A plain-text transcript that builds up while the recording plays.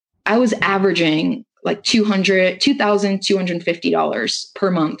I was averaging like $2,250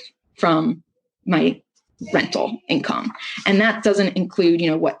 per month from my rental income. And that doesn't include,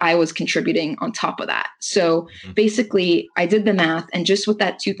 what I was contributing on top of that. So basically I did the math, and just with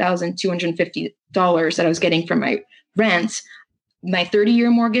that $2,250 that I was getting from my rent, my 30-year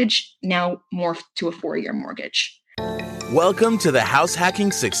mortgage now morphed to a 4-year mortgage. Welcome to the House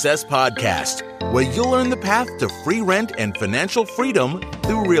Hacking Success Podcast, where you'll learn the path to free rent and financial freedom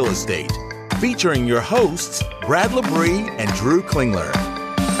through real estate. Featuring your hosts, Brad Labrie and Drew Klingler.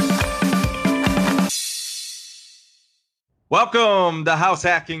 Welcome to House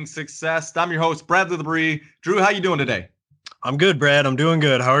Hacking Success. I'm your host, Bradley Labrie. Drew, how you doing today? I'm good, Brad. I'm doing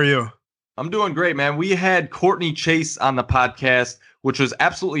good. How are you? I'm doing great, man. We had Courtney Chase on the podcast, which was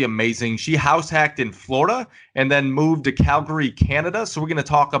absolutely amazing. She house hacked in Florida and then moved to Calgary, Canada. So we're going to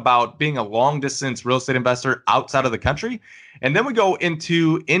talk about being a long-distance real estate investor outside of the country. And then we go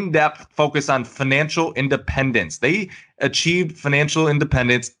into in-depth focus on financial independence. They achieved financial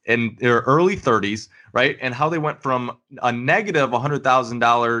independence in their early 30s, right? And how they went from a negative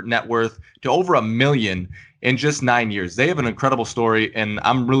 $100,000 net worth to over $1 million in just 9 years. They have an incredible story, and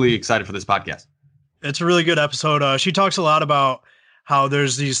I'm really excited for this podcast. It's a really good episode. She talks a lot about how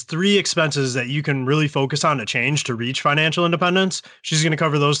there's these 3 expenses that you can really focus on to change to reach financial independence. She's going to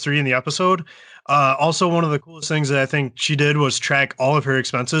cover those 3 in the episode. Also, one of the coolest things that I think she did was track all of her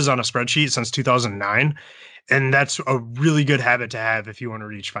expenses on a spreadsheet since 2009. And that's a really good habit to have if you want to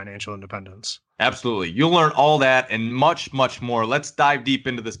reach financial independence. Absolutely. You'll learn all that and much, much more. Let's dive deep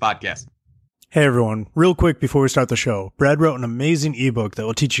into this podcast. Hey, everyone. Real quick before we start the show, Brad wrote an amazing ebook that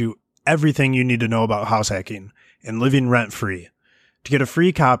will teach you everything you need to know about house hacking and living rent-free. To get a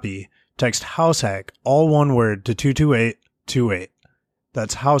free copy, text HouseHack, all one word, to 22828.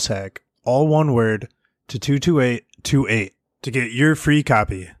 That's HouseHack, all one word, to 22828 to get your free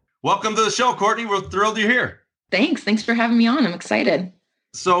copy. Welcome to the show, Courtney. We're thrilled you're here. Thanks for having me on. I'm excited.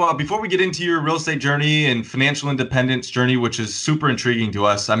 So before we get into your real estate journey and financial independence journey, which is super intriguing to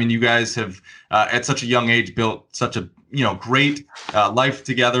us, I mean, you guys have at such a young age built such a great life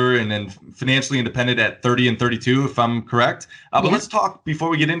together and then financially independent at 30 and 32, if I'm correct. But let's talk, before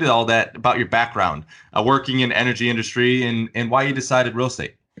we get into all that, about your background, working in energy industry and why you decided real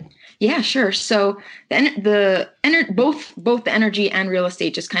estate. Yeah, sure. So both the energy and real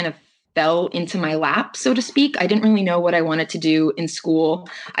estate just kind of fell into my lap, so to speak. I didn't really know what I wanted to do in school.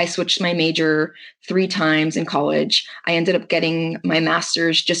 I switched my major 3 times in college. I ended up getting my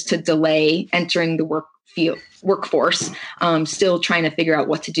master's just to delay entering the workforce, still trying to figure out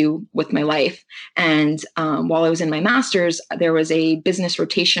what to do with my life. And while I was in my master's, there was a business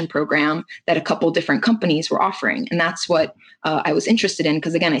rotation program that a couple different companies were offering. And that's what I was interested in,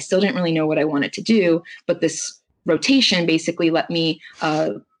 because again, I still didn't really know what I wanted to do, but this rotation basically let me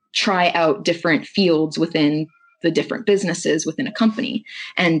try out different fields within the different businesses within a company.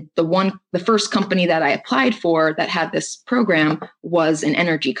 And the first company that I applied for that had this program was an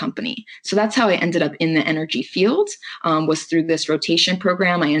energy company. So that's how I ended up in the energy field, was through this rotation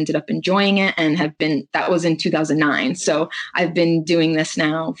program. I ended up enjoying it and that was in 2009. So I've been doing this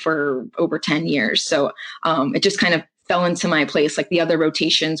now for over 10 years. So it just kind of fell into my place. Like the other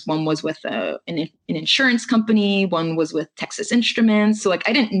rotations, one was with an insurance company, one was with Texas Instruments. So like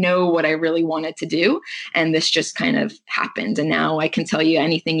I didn't know what I really wanted to do, and this just kind of happened. And now I can tell you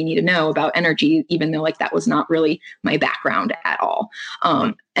anything you need to know about energy, even though like that was not really my background at all.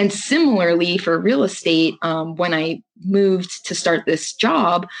 And similarly for real estate, when I moved to start this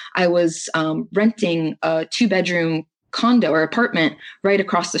job, I was renting a 2-bedroom condo or apartment right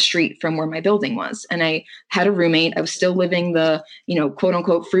across the street from where my building was. And I had a roommate. I was still living the, quote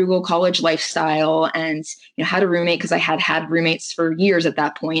unquote, frugal college lifestyle, and, had a roommate because I had roommates for years at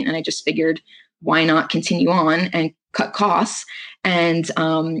that point. And I just figured, why not continue on and cut costs? And,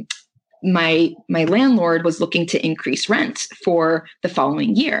 my landlord was looking to increase rent for the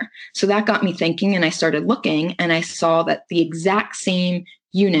following year. So that got me thinking, and I started looking, and I saw that the exact same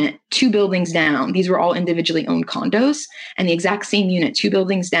unit 2 buildings down, these were all individually owned condos, and the exact same unit 2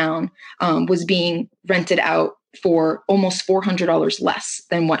 buildings down was being rented out for almost $400 less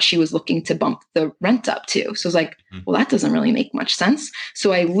than what she was looking to bump the rent up to. So I was like, well, that doesn't really make much sense.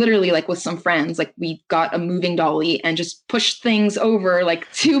 So I literally, like with some friends, like we got a moving dolly and just pushed things over like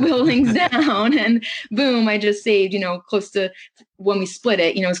 2 buildings down, and boom, I just saved, close to, when we split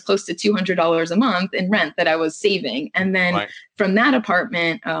it, it was close to $200 a month in rent that I was saving. And then from that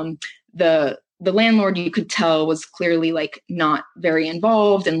apartment, the landlord, you could tell, was clearly like not very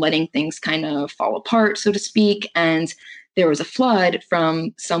involved and letting things kind of fall apart, so to speak. And there was a flood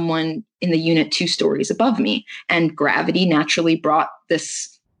from someone in the unit 2 stories above me, and gravity naturally brought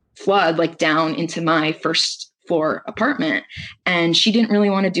this flood like down into my first floor apartment. And she didn't really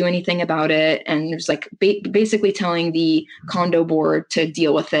want to do anything about it. And it was like basically telling the condo board to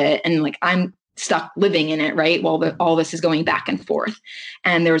deal with it. And like, I'm stuck living in it, right? While all this is going back and forth.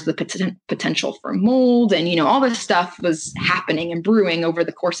 And there was the potential for mold and, all this stuff was happening and brewing over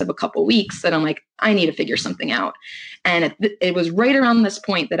the course of a couple of weeks that I'm like, I need to figure something out. And it was right around this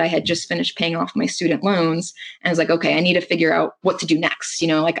point that I had just finished paying off my student loans. And I was like, okay, I need to figure out what to do next.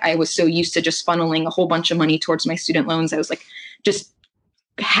 Like I was so used to just funneling a whole bunch of money towards my student loans. I was like, just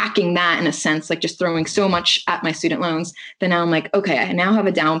hacking that in a sense, like just throwing so much at my student loans. Then now I'm like, okay, I now have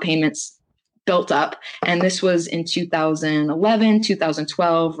a down payment built up. And this was in 2011,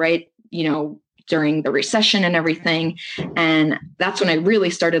 2012, right? During the recession and everything. And that's when I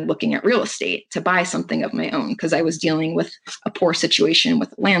really started looking at real estate to buy something of my own, because I was dealing with a poor situation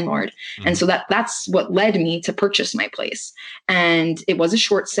with a landlord. Mm-hmm. And so that's what led me to purchase my place. And it was a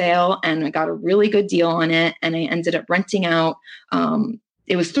short sale and I got a really good deal on it. And I ended up renting out,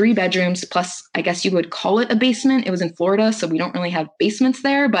 it was 3 bedrooms plus, I guess you would call it a basement. It was in Florida, so we don't really have basements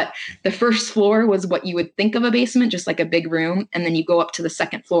there, but the first floor was what you would think of a basement, just like a big room. And then you go up to the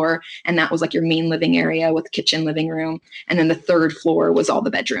second floor and that was like your main living area with kitchen, living room. And then the third floor was all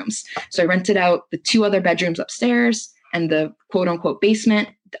the bedrooms. So I rented out the 2 other bedrooms upstairs and the quote unquote basement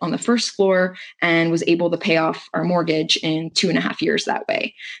on the first floor and was able to pay off our mortgage in 2.5 years that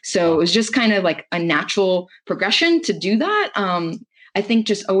way. So it was just kind of like a natural progression to do that. I think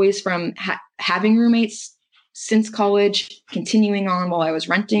just always from having roommates since college, continuing on while I was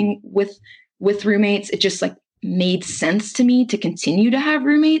renting with roommates, it just like made sense to me to continue to have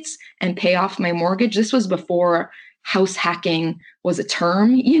roommates and pay off my mortgage. This was before house hacking was a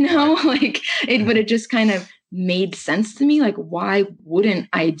term, but it just kind of made sense to me. Like, why wouldn't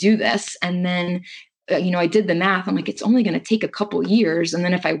I do this? And then, I did the math. I'm like, it's only going to take a couple years. And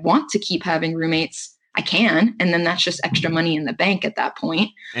then if I want to keep having roommates, I can. And then that's just extra money in the bank at that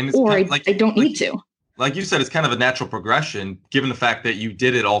point. And or I don't need to. Like you said, it's kind of a natural progression given the fact that you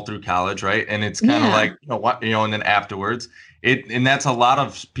did it all through college, right? And it's kind of like, and then afterwards, and that's a lot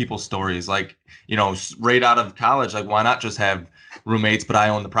of people's stories. Like, right out of college, like, why not just have roommates, but I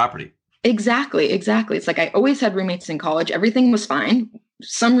own the property? Exactly. It's like I always had roommates in college. Everything was fine.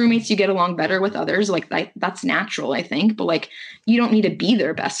 Some roommates you get along better with others. Like that's natural, I think. But like, you don't need to be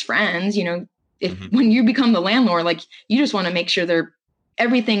their best friends, If when you become the landlord, like you just want to make sure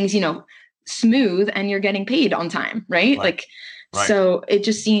everything's, smooth and you're getting paid on time. Right. So it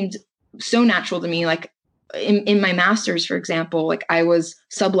just seemed so natural to me. Like in my master's, for example, like I was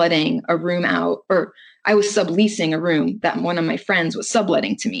subletting a room out, or I was subleasing a room that one of my friends was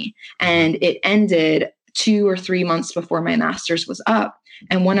subletting to me. And it ended 2 or 3 months before my master's was up.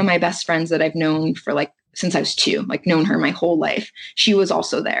 And one of my best friends that I've known for since I was 2, known her my whole life. She was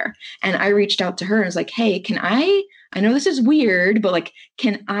also there. And I reached out to her and was like, hey, I know this is weird, but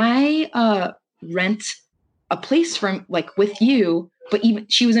can I rent a place from with you? But even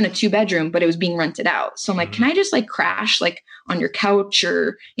she was in a 2-bedroom, but it was being rented out. So I'm like, can I just crash on your couch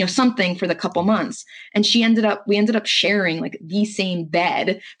or, something for the couple months? And we ended up sharing the same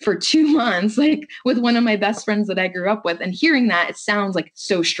bed for 2 months, with one of my best friends that I grew up with. And hearing that, it sounds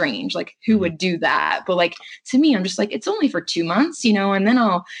so strange, who would do that? But to me, I'm just it's only for 2 months, and then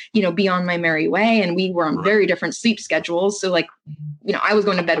I'll, be on my merry way. And we were on very different sleep schedules. So I was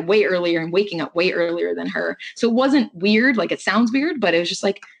going to bed way earlier and waking up way earlier than her. So it wasn't weird. It sounds weird, but it was just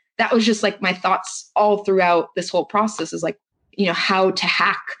that was just my thoughts all throughout this whole process is how to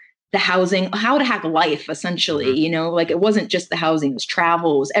hack the housing, how to hack life, essentially, it wasn't just the housing, it was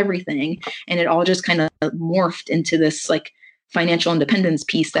travel, it was everything. And it all just kind of morphed into this financial independence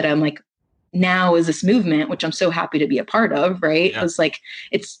piece that I'm now is this movement, which I'm so happy to be a part of, right? Yeah.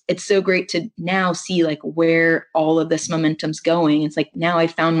 It's so great to now see where all of this momentum's going. It's now I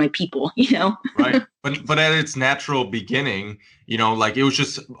found my people, Right. But at its natural beginning, it was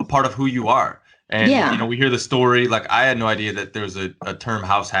just a part of who you are. And, we hear the story, I had no idea that there was a term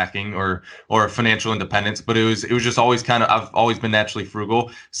house hacking or financial independence, but it was just always I've always been naturally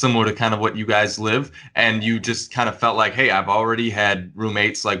frugal, similar to kind of what you guys live. And you just kind of felt hey, I've already had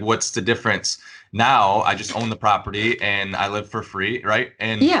roommates. What's the difference? Now I just own the property and I live for free. Right.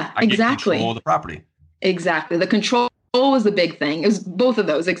 And I get control of the property. Exactly. The control was the big thing. It was both of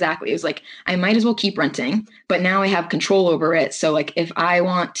those. Exactly. It was like, I might as well keep renting, but now I have control over it. So like, if I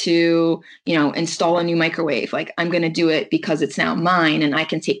want to, install a new microwave, like I'm going to do it because it's now mine and I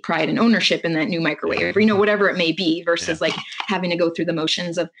can take pride and ownership in that new microwave, or, whatever it may be, versus like having to go through the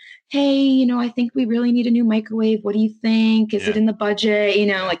motions of, hey, I think we really need a new microwave. What do you think? Is it in the budget?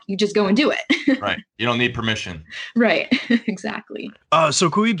 Like you just go and do it. Right. You don't need permission. Right. Exactly. So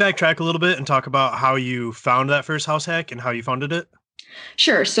could we backtrack a little bit and talk about how you found that first house hack and how you funded it?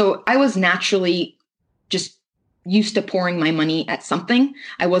 Sure. So I was naturally just used to pouring my money at something.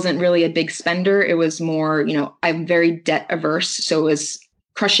 I wasn't really a big spender. It was more, I'm very debt averse. So it was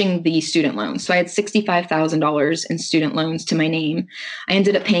crushing the student loans. So I had $65,000 in student loans to my name. I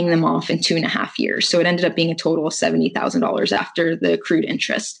ended up paying them off in 2.5 years. So it ended up being a total of $70,000 after the accrued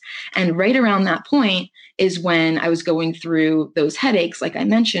interest. And right around that point is when I was going through those headaches, like I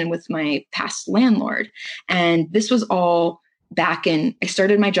mentioned, with my past landlord. And this was all back I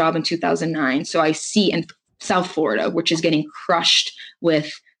started my job in 2009. So I see in South Florida, which is getting crushed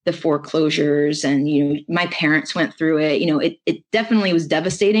with the foreclosures, and my parents went through it. It definitely was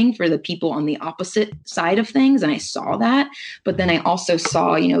devastating for the people on the opposite side of things, and I saw that. But then I also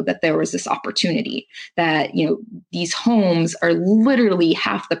saw that there was this opportunity that these homes are literally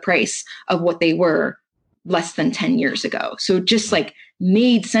half the price of what they were less than 10 years ago. So it just like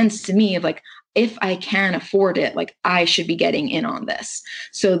made sense to me of like, if I can afford it, like I should be getting in on this.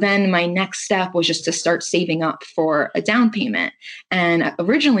 So then my next step was just to start saving up for a down payment. And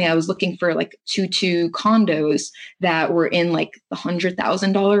originally I was looking for like 2 condos that were in like the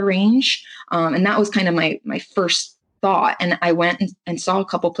 $100,000 range. And that was kind of my first thought. And I went and saw a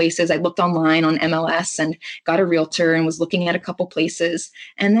couple places. I looked online on MLS and got a realtor and was looking at a couple places.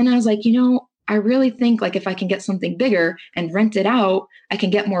 And then I was like, I really think like if I can get something bigger and rent it out, I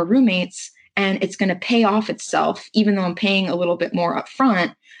can get more roommates. And it's going to pay off itself, even though I'm paying a little bit more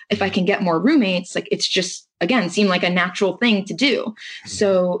upfront. If I can get more roommates, like it's just, again, seemed like a natural thing to do.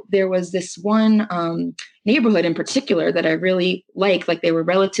 So there was this one neighborhood in particular that I really like they were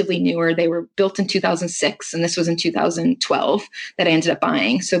relatively newer. They were built in 2006, and this was in 2012 that I ended up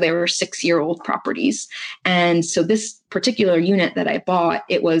buying. So they were 6-year-old properties. And so this particular unit that I bought,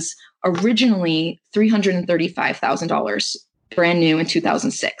 it was originally $335,000. Brand new in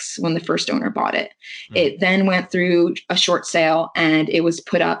 2006 when the first owner bought it. It then went through a short sale and it was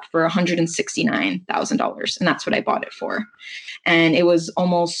put up for $169,000. And that's what I bought it for. And it was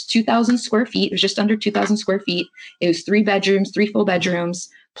almost 2,000 square feet. It was just under 2,000 square feet. It was 3 bedrooms, 3 full bedrooms,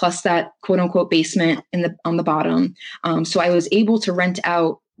 plus that quote unquote basement on the bottom. So I was able to rent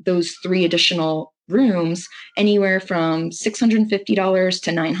out those 3 additional rooms anywhere from $650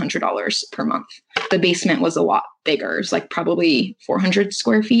 to $900 per month. The basement was a lot bigger. It was like probably 400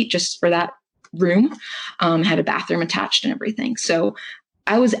 square feet just for that room. Had a bathroom attached and everything. So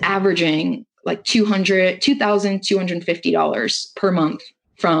I was averaging like $2,250 per month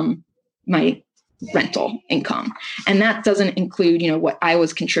from my rental income. And that doesn't include, what I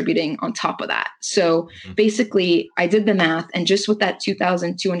was contributing on top of that. So basically I did the math, and just with that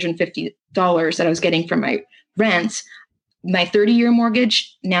 $2,250 that I was getting from my rent, my 30-year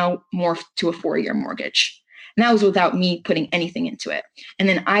mortgage now morphed to a 4-year mortgage. And that was without me putting anything into it. And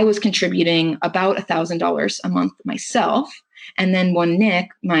then I was contributing about $1,000 a month myself. And then when Nick,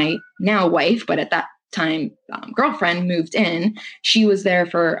 my now wife, but at that time girlfriend, moved in, she was there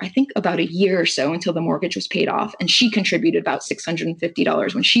for I think about a year or so until the mortgage was paid off, and she contributed about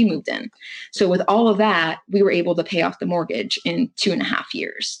 $650 when she moved in. So with all of that, we were able to pay off the mortgage in 2.5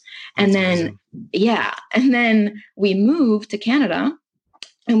 years. And That's then amazing. Yeah, and then we moved to Canada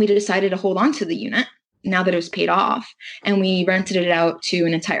and we decided to hold on to the unit now that it was paid off, and we rented it out to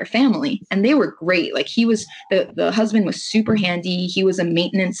an entire family, and they were great. Like he was, the husband was super handy. He was a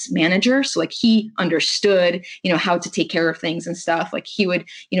maintenance manager. So like he understood, how to take care of things and stuff. Like he would,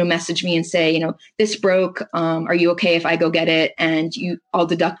 message me and say, this broke. Are you okay if I go get it? And I'll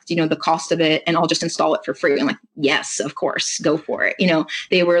deduct, the cost of it, and I'll just install it for free. I'm like, yes, of course, go for it.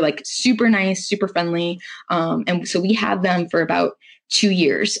 They were like super nice, super friendly. And so we had them for about 2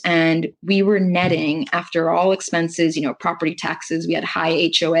 years, and we were netting after all expenses, property taxes, we had high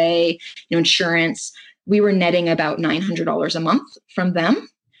HOA, insurance, we were netting about $900 a month from them.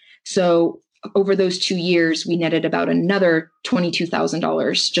 So over those 2 years, we netted about another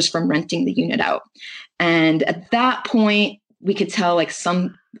 $22,000 just from renting the unit out. And at that point, we could tell like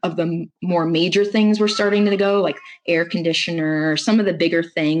some of the more major things were starting to go, like air conditioner, some of the bigger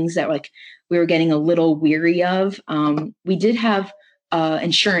things that like we were getting a little weary of. We did have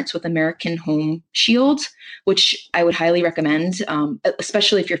insurance with American Home Shield, which I would highly recommend,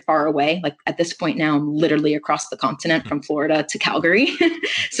 especially if you're far away. Like at this point now, I'm literally across the continent from Florida to Calgary.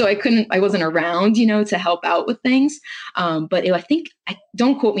 So I wasn't around, to help out with things. But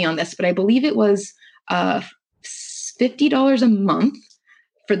don't quote me on this, but I believe it was $50 a month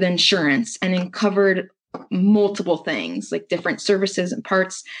for the insurance, and it covered multiple things like different services and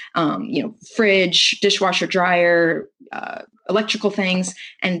parts, fridge, dishwasher, dryer, electrical things.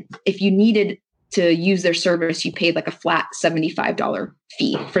 And if you needed to use their service, you paid like a flat $75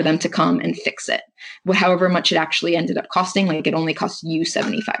 fee for them to come and fix it. However much it actually ended up costing, like it only cost you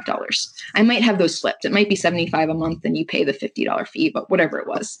 $75. I might have those flipped. It might be $75 a month and you pay the $50 fee, but whatever it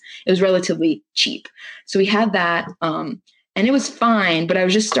was relatively cheap. So we had that, and it was fine, but I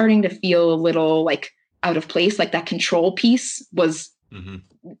was just starting to feel a little like out of place, like that control piece was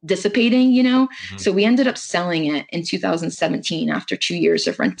dissipating, So we ended up selling it in 2017 after 2 years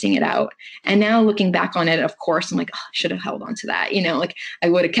of renting it out. And now looking back on it, of course, I'm like, I should have held on to that. Like I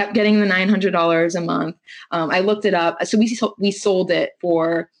would have kept getting the $900 a month. I looked it up. So we sold it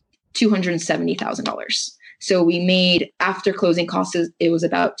for $270,000. So we made, after closing costs, it was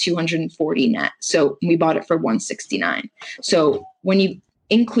about $240 net. So we bought it for $169. So when you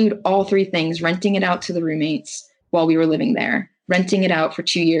include all three things, renting it out to the roommates while we were living there, renting it out for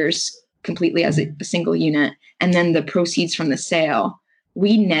 2 years completely as a single unit, and then the proceeds from the sale,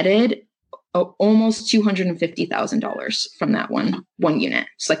 we netted almost $250,000 from that one unit.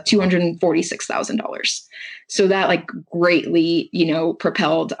 It's like $246,000. So that like greatly,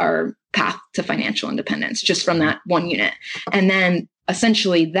 propelled our path to financial independence just from that one unit. And then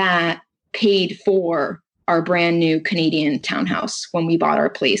essentially that paid for our brand new Canadian townhouse when we bought our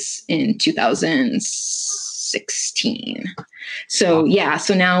place in 2016. So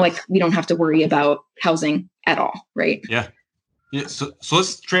so now like we don't have to worry about housing at all, right? Yeah. So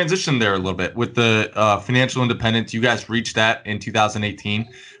let's transition there a little bit with the financial independence. You guys reached that in 2018,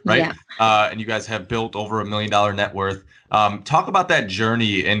 right? Yeah. And you guys have built over $1 million net worth. Talk about that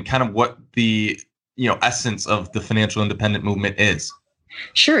journey and kind of what the essence of the financial independent movement is.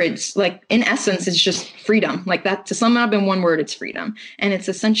 Sure. It's like, in essence, it's just freedom. Like that, to sum it up in one word, it's freedom. And it's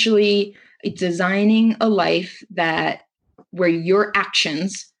essentially designing a life where your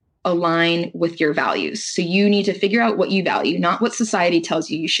actions align with your values. So you need to figure out what you value, not what society tells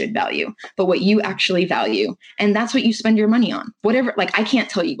you should value, but what you actually value. And that's what you spend your money on. Whatever, like I can't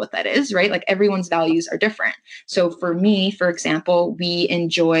tell you what that is, right? Like everyone's values are different. So for me, for example, we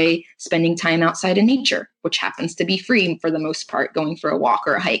enjoy spending time outside in nature, which happens to be free for the most part, going for a walk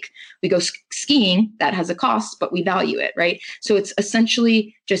or a hike. We go skiing, that has a cost, but we value it, right? So it's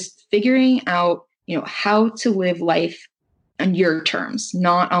essentially just figuring out, how to live life on your terms,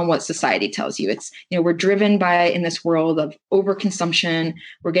 not on what society tells you. It's, we're driven by, in this world of overconsumption,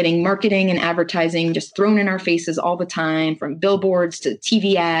 we're getting marketing and advertising just thrown in our faces all the time, from billboards to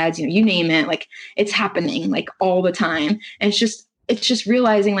TV ads, you name it, like it's happening like all the time. And it's just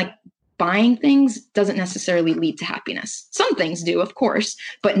realizing like buying things doesn't necessarily lead to happiness. Some things do, of course,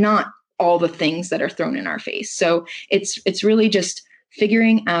 but not all the things that are thrown in our face. So it's really just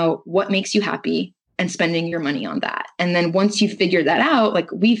figuring out what makes you happy and spending your money on that. And then once you figure that out,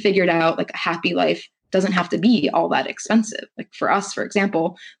 like we figured out, like a happy life doesn't have to be all that expensive. Like for us, for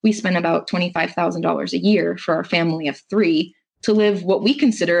example, we spend about $25,000 a year for our family of 3 to live what we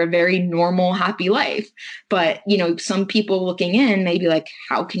consider a very normal, happy life. But, some people looking in may be like,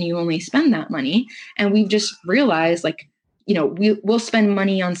 how can you only spend that money? And we've just realized like, we'll spend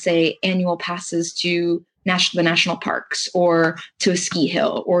money on, say, annual passes to the national parks, or to a ski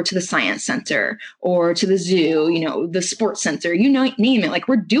hill, or to the science center, or to the zoo, the sports center, name it. Like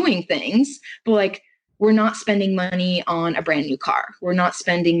we're doing things, but like we're not spending money on a brand new car. We're not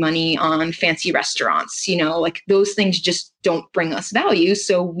spending money on fancy restaurants, like those things just don't bring us value.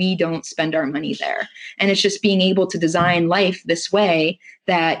 So we don't spend our money there. And it's just being able to design life this way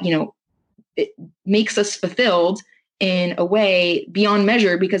that, it makes us fulfilled in a way beyond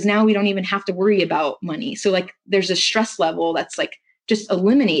measure, because now we don't even have to worry about money. So like there's a stress level that's like just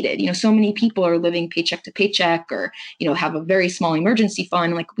eliminated. So many people are living paycheck to paycheck, or, have a very small emergency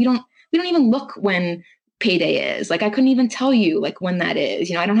fund. Like we don't even look when payday is. Like I couldn't even tell you like when that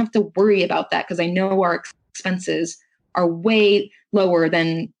is. I don't have to worry about that because I know our expenses are way lower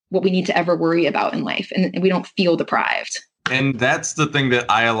than what we need to ever worry about in life. And we don't feel deprived. And that's the thing that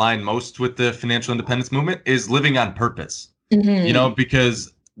I align most with the financial independence movement, is living on purpose,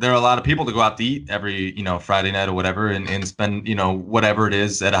 because there are a lot of people that go out to eat every, Friday night or whatever, and spend, whatever it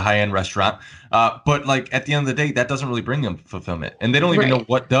is at a high-end restaurant. But like at the end of the day, that doesn't really bring them fulfillment, and they don't even know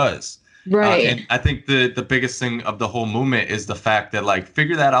what does. Right. And I think the biggest thing of the whole movement is the fact that like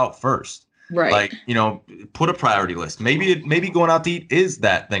figure that out first. Right. Like, put a priority list. Maybe going out to eat is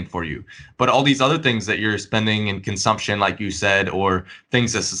that thing for you. But all these other things that you're spending in consumption, like you said, or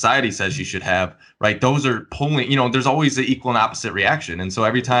things that society says you should have, right? Those are pulling, there's always the equal and opposite reaction. And so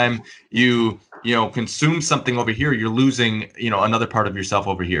every time you consume something over here, you're losing, another part of yourself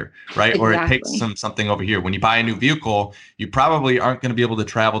over here, right? Exactly. Or it takes something over here. When you buy a new vehicle, you probably aren't going to be able to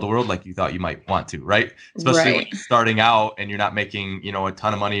travel the world like you thought you might want to, right? Especially when you're starting out and you're not making, a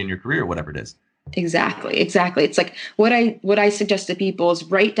ton of money in your career, whatever it is. Exactly. It's like what I suggest to people is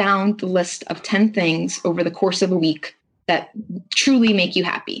write down the list of 10 things over the course of a week that truly make you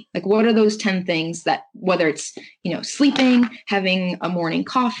happy. Like, what are those 10 things that, whether it's, sleeping, having a morning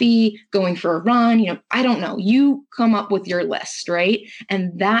coffee, going for a run, I don't know, you come up with your list, right?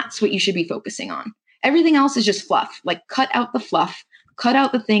 And that's what you should be focusing on. Everything else is just fluff. Like, cut out the fluff, cut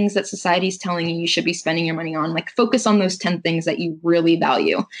out the things that society's telling you should be spending your money on. Like, focus on those 10 things that you really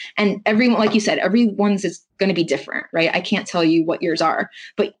value. And everyone, like you said, everyone's is going to be different, right? I can't tell you what yours are,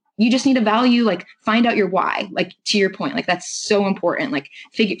 but you just need to value, like, find out your why, like, to your point, like, that's so important. Like,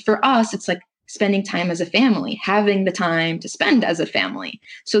 for us, it's like spending time as a family, having the time to spend as a family.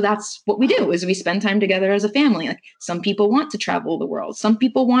 So that's what we do, is we spend time together as a family. Like, some people want to travel the world. Some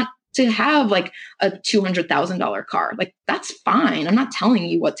people want to have like a $200,000 car. Like, that's fine. I'm not telling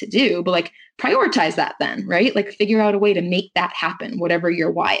you what to do, but like, prioritize that then, right? Like, figure out a way to make that happen, whatever your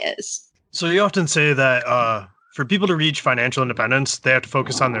why is. So you often say that, for people to reach financial independence, they have to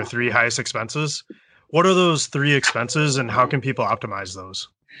focus on their 3 highest expenses. What are those 3 expenses and how can people optimize those?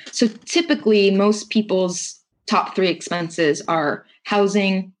 So typically most people's top 3 expenses are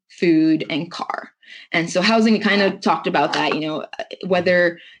housing, food, and car. And so housing, we kind of talked about that,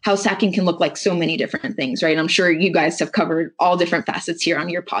 whether house hacking can look like so many different things, right? I'm sure you guys have covered all different facets here on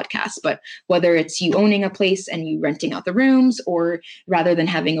your podcast, but whether it's you owning a place and you renting out the rooms, or rather than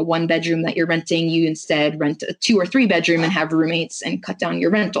having a 1-bedroom that you're renting, you instead rent a 2 or 3 bedroom and have roommates and cut down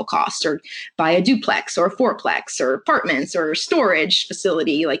your rental costs, or buy a duplex or a 4-plex or apartments or storage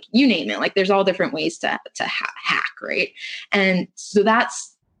facility, like you name it. Like, there's all different ways to hack, right? And so that's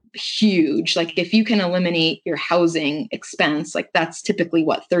huge. Like, if you can eliminate your housing expense, like, that's typically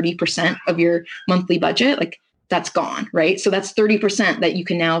 30% of your monthly budget, like, that's gone, right? So that's 30% that you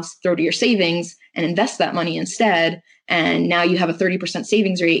can now throw to your savings and invest that money instead. And now you have a 30%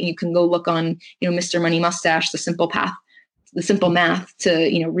 savings rate, and you can go look on, Mr. Money Mustache, the simple math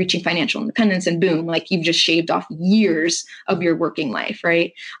to, reaching financial independence, and boom, like, you've just shaved off years of your working life,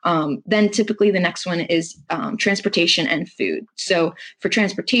 right? Then typically the next one is transportation and food. So for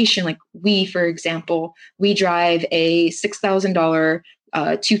transportation, like for example, we drive a $6,000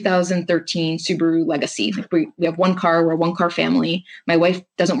 2013 Subaru Legacy. Like, we have 1 car, we're a 1-car family. My wife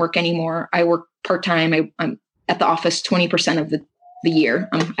doesn't work anymore. I work part-time. I'm at the office 20% of the year.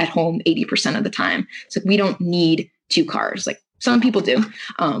 I'm at home 80% of the time. So we don't need 2 cars. Like, some people do,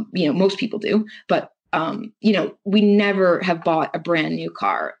 most people do, but, we never have bought a brand new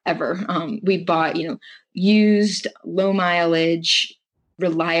car ever. We bought, used, low mileage,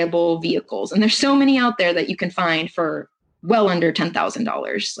 reliable vehicles. And there's so many out there that you can find for well under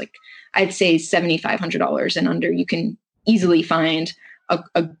 $10,000. Like, I'd say $7,500 and under, you can easily find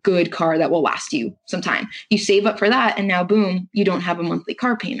a good car that will last you some time. You save up for that, and now boom, you don't have a monthly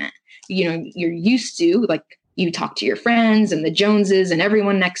car payment. You're used to, like, you talk to your friends and the Joneses and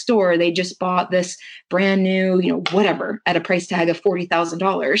everyone next door, they just bought this brand new, whatever, at a price tag of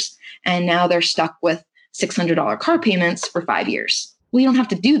 $40,000. And now they're stuck with $600 car payments for 5 years. Well, you don't have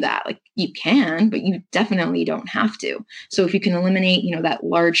to do that. Like, you can, but you definitely don't have to. So if you can eliminate, that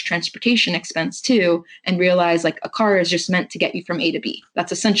large transportation expense too, and realize, like, a car is just meant to get you from A to B.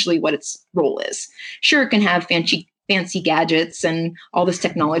 That's essentially what its role is. Sure, it can have fancy gadgets and all this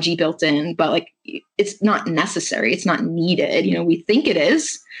technology built in, but like, it's not necessary. It's not needed. We think it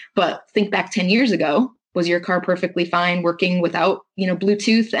is, but think back 10 years ago, was your car perfectly fine working without,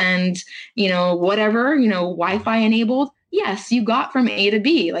 Bluetooth and, whatever, Wi-Fi enabled? Yes, you got from A to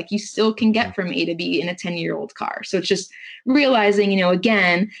B. Like, you still can get from A to B in a 10-year-old car. So it's just realizing,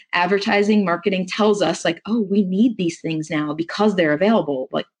 again, advertising, marketing tells us, like, oh, we need these things now because they're available.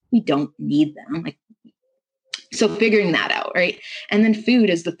 Like, we don't need them. Like, so figuring that out, right? And then food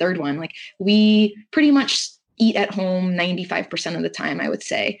is the third one. Like, we pretty much eat at home 95% of the time, I would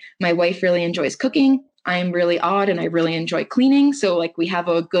say. My wife really enjoys cooking. I'm really odd and I really enjoy cleaning. So like, we have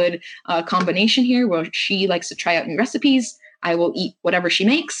a good combination here where she likes to try out new recipes. I will eat whatever she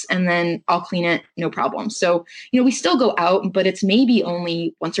makes and then I'll clean it, no problem. So, we still go out, but it's maybe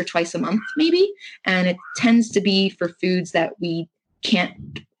only once or twice a month, maybe. And it tends to be for foods that we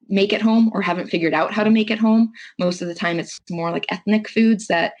can't make at home or haven't figured out how to make at home. Most of the time it's more like ethnic foods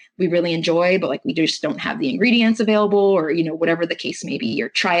that we really enjoy, but like we just don't have the ingredients available, or, you know, whatever the case may be, or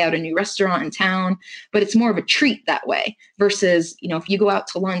try out a new restaurant in town. But it's more of a treat that way versus, you know, if you go out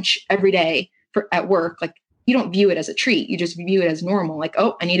to lunch every day at work, like you don't view it as a treat. You just view it as normal. Like,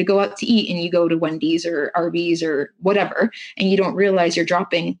 oh, I need to go out to eat. And you go to Wendy's or Arby's or whatever. And you don't realize you're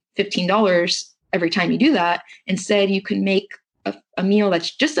dropping $15 every time you do that. Instead, you can make a meal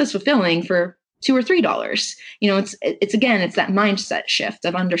that's just as fulfilling for $2 or $3. You know, it's again, it's that mindset shift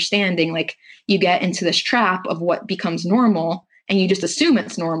of understanding, like you get into this trap of what becomes normal and you just assume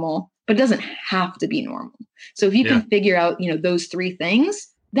it's normal, but it doesn't have to be normal. So if you can figure out, you know, those three things,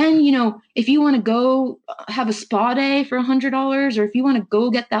 then, you know, if you want to go have a spa day for $100, or if you want to go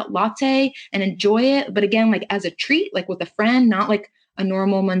get that latte and enjoy it, but again, like as a treat, like with a friend, not like a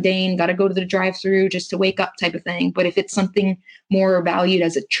normal, mundane, got to go to the drive-through just to wake up type of thing. But if it's something more valued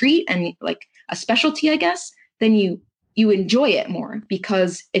as a treat and like a specialty, I guess, then you enjoy it more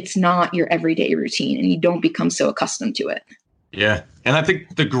because it's not your everyday routine and you don't become so accustomed to it. Yeah. And I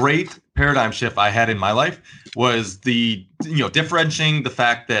think the great paradigm shift I had in my life was differentiating the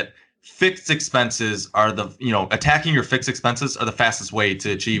fact that fixed expenses are attacking your fixed expenses are the fastest way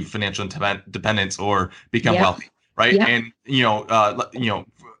to achieve financial independence or become wealthy. Right. Yeah. And,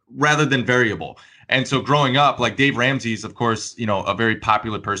 rather than variable. And so growing up, like Dave Ramsey is, of course, a very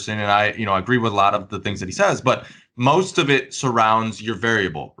popular person. And I agree with a lot of the things that he says, but most of it surrounds your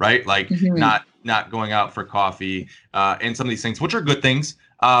variable, right? Like not going out for coffee and some of these things, which are good things.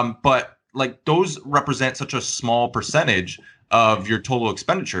 But like those represent such a small percentage of your total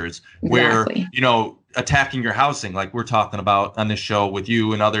expenditures where, attacking your housing, like we're talking about on this show with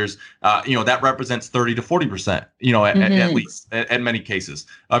you and others, that represents 30 to 40%, at least in many cases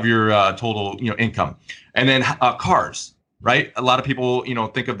of your total, income. And then cars, right? A lot of people,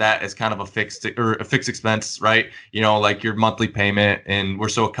 think of that as kind of a fixed expense, right? Like your monthly payment. And we're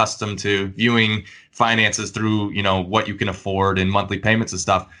so accustomed to viewing finances through, what you can afford and monthly payments and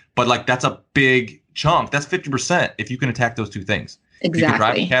stuff. But like, that's a big chunk. That's 50% if you can attack those two things. Exactly. You can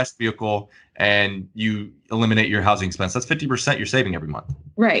drive a cash vehicle and you eliminate your housing expense. That's 50% you're saving every month.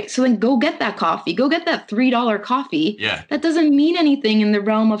 Right. So then go get that coffee. Go get that $3 coffee. Yeah. That doesn't mean anything in the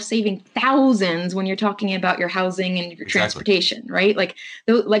realm of saving thousands when you're talking about your housing and your transportation, right?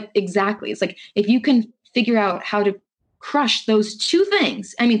 Exactly. It's like if you can figure out how to crush those two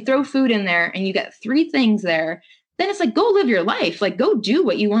things, throw food in there and you get three things there, then it's like, go live your life. Like, go do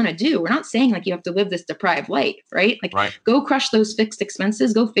what you want to do. We're not saying like you have to live this deprived life, right? Like, Go crush those fixed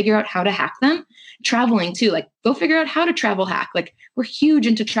expenses. Go figure out how to hack them. Traveling too, like, go figure out how to travel hack. Like, we're huge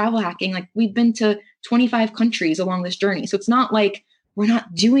into travel hacking. Like, we've been to 25 countries along this journey. So it's not like we're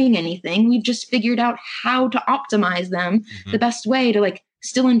not doing anything. We've just figured out how to optimize them the best way to like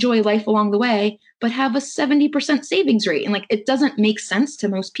still enjoy life along the way, but have a 70% savings rate. And like, it doesn't make sense to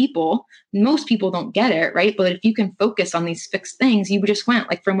most people. Most people don't get it, right? But if you can focus on these fixed things, you just went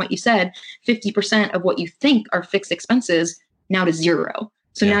like from what you said, 50% of what you think are fixed expenses now to zero.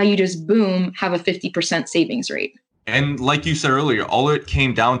 So now you just boom, have a 50% savings rate. And like you said earlier, all it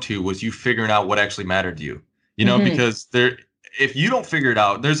came down to was you figuring out what actually mattered to you, because if you don't figure it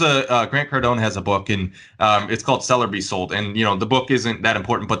out, there's Grant Cardone has a book and it's called Sell or Be Sold. And, the book isn't that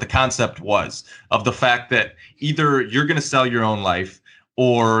important, but the concept was of the fact that either you're going to sell your own life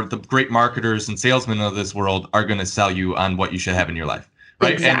or the great marketers and salesmen of this world are going to sell you on what you should have in your life.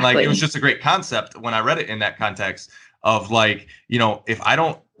 Right. Exactly. And like, it was just a great concept when I read it in that context of like, if I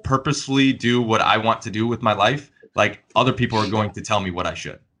don't purposefully do what I want to do with my life, like other people are going to tell me what I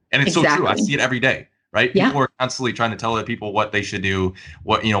should. And it's so true. I see it every day. Right. Yeah. People are constantly trying to tell other people what they should do,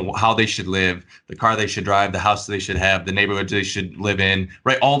 what, how they should live, the car they should drive, the house they should have, the neighborhood they should live in.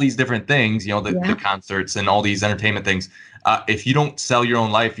 Right. All these different things, the concerts and all these entertainment things. If you don't sell your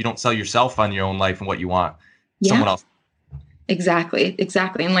own life, you don't sell yourself on your own life and what you want. Someone else. Exactly.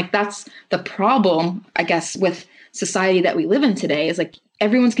 And like, that's the problem, I guess, with society that we live in today is like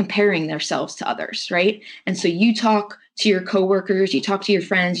everyone's comparing themselves to others. Right. And so you talk to your coworkers, you talk to your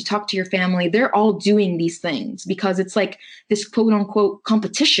friends, you talk to your family, they're all doing these things because it's like this quote unquote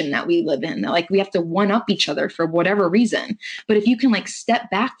competition that we live in. Like we have to one up each other for whatever reason. But if you can like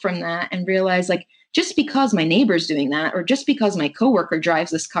step back from that and realize like, just because my neighbor's doing that, or just because my coworker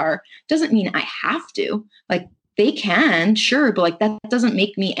drives this car doesn't mean I have to. Like they can, sure, but like that doesn't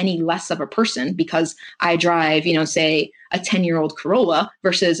make me any less of a person because I drive, say a 10-year-old Corolla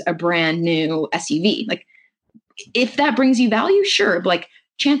versus a brand new SUV. Like, if that brings you value, sure. But like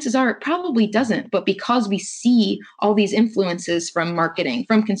chances are it probably doesn't. But because we see all these influences from marketing,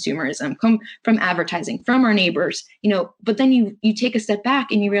 from consumerism, from advertising, from our neighbors, but then you take a step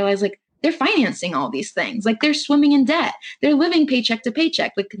back and you realize like they're financing all these things. Like they're swimming in debt. They're living paycheck to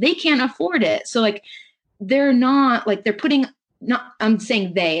paycheck. Like they can't afford it. So like they're not like they're putting not I'm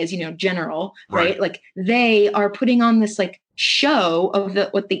saying they as general, right? Like they are putting on this like show of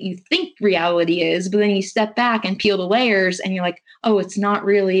what you think reality is, but then you step back and peel the layers and you're like, oh, it's not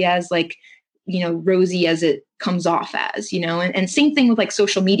really as like rosy as it comes off as, and same thing with like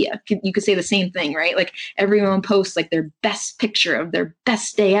social media. You could say the same thing, right? Like everyone posts like their best picture of their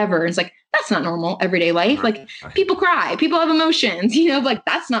best day ever. And it's like, that's not normal everyday life. Like people cry, people have emotions, like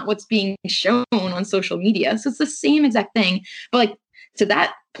that's not what's being shown on social media. So it's the same exact thing. But like to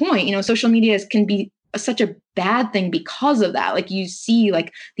that point, social media can be such a bad thing because of that. Like you see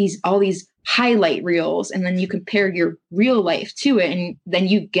like all these highlight reels and then you compare your real life to it and then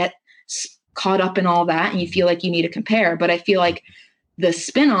you get caught up in all that and you feel like you need to compare. But I feel like the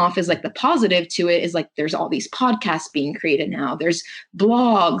spinoff is like the positive to it is like there's all these podcasts being created now. There's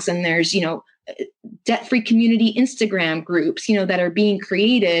blogs and there's, debt-free community Instagram groups, that are being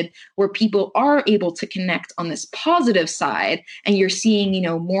created where people are able to connect on this positive side. And you're seeing,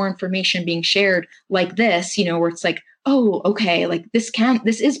 more information being shared like this, where it's like, oh, okay, like this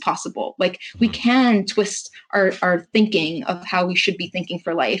is possible. Like we can twist our thinking of how we should be thinking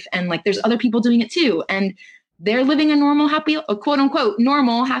for life. And like, there's other people doing it too. And they're living a normal, happy, quote unquote,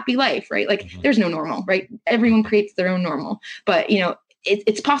 normal, happy life, right? Like there's no normal, right? Everyone creates their own normal, but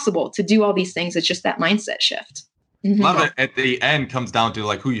it's possible to do all these things. It's just that mindset shift. A lot of it at the end comes down to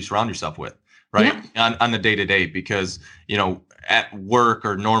like who you surround yourself with, right? Yeah. On the day-to-day, because, at work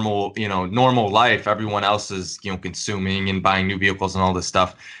or normal life, everyone else is, consuming and buying new vehicles and all this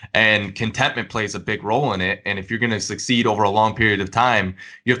stuff. And contentment plays a big role in it. And if you're going to succeed over a long period of time,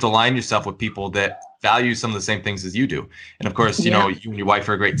 you have to align yourself with people that value some of the same things as you do. And of course, you and your wife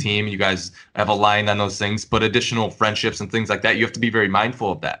are a great team. You guys have aligned on those things, but additional friendships and things like that, you have to be very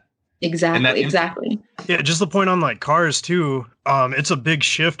mindful of that. Exactly. Yeah. Just the point on like cars too. It's a big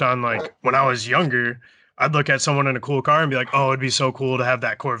shift on like when I was younger, I'd look at someone in a cool car and be like, oh, it'd be so cool to have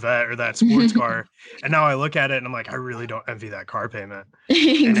that Corvette or that sports car. And now I look at it and I'm like, I really don't envy that car payment.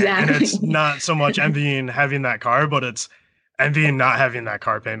 Exactly. And it's not so much envying having that car, but it's envying not having that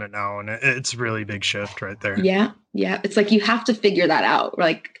car payment now. And it's really big shift right there. Yeah. Yeah. It's like, you have to figure that out.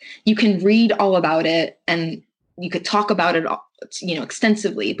 Like you can read all about it and you could talk about it,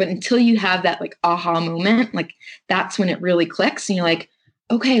 extensively, but until you have that like aha moment, like that's when it really clicks. And you're like,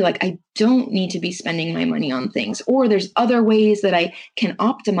 okay, like I don't need to be spending my money on things, or there's other ways that I can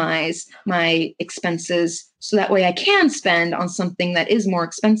optimize my expenses so that way I can spend on something that is more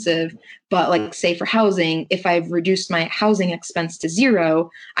expensive. But like say for housing, if I've reduced my housing expense to zero,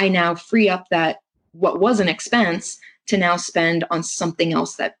 I now free up that what was an expense to now spend on something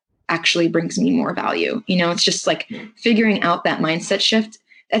else that actually brings me more value. It's just like figuring out that mindset shift.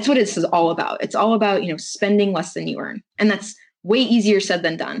 That's what it's all about. It's all about, spending less than you earn. And that's way easier said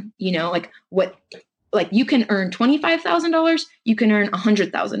than done. Like you can earn $25,000, you can earn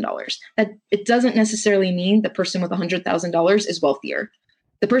 $100,000. That it doesn't necessarily mean the person with $100,000 is wealthier.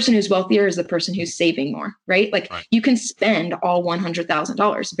 The person who's wealthier is the person who's saving more, right? Like you can spend all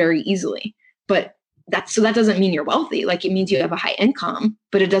 $100,000 very easily, but that doesn't mean you're wealthy. Like it means you have a high income,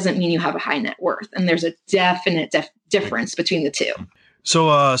 but it doesn't mean you have a high net worth. And there's a definite difference between the two.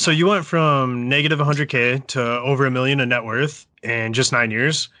 So you went from negative 100K to over $1 million in net worth in just 9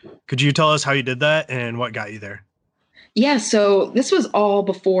 years. Could you tell us how you did that and what got you there? Yeah. So this was all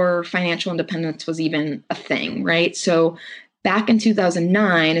before financial independence was even a thing, right? So back in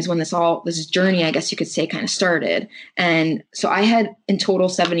 2009 is when this journey, I guess you could say, kind of started. And so I had in total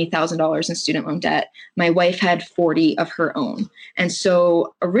 $70,000 in student loan debt. My wife had 40 of her own. And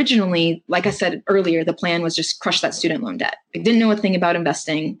so originally, like I said earlier, the plan was just crush that student loan debt. I didn't know a thing about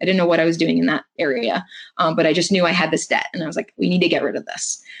investing. I didn't know what I was doing in that area. But I just knew I had this debt and I was like, we need to get rid of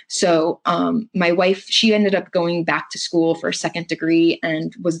this. So my wife, she ended up going back to school for a second degree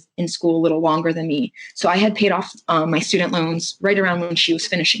and was in school a little longer than me. So I had paid off my student loans right around when she was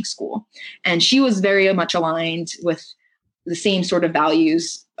finishing school. And she was very much aligned with the same sort of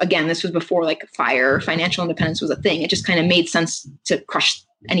values. Again, this was before like financial independence was a thing. It just kind of made sense to crush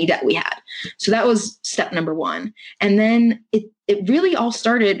any debt we had. So that was step number one. And then it really all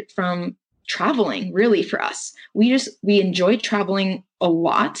started from traveling, really, for us. We enjoyed traveling a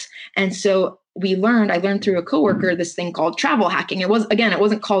lot. And so I learned through a coworker this thing called travel hacking. It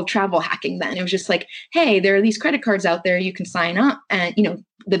wasn't called travel hacking then. It was just like, hey, there are these credit cards out there. You can sign up, and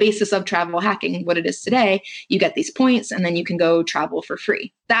the basis of travel hacking, what it is today, you get these points and then you can go travel for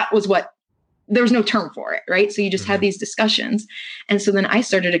free. That was there was no term for it, right? So you just had these discussions. And so then I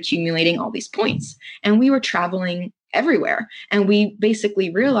started accumulating all these points, and we were traveling everywhere. And we basically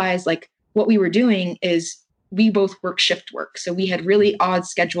realized like what we were doing is we both work shift work. So we had really odd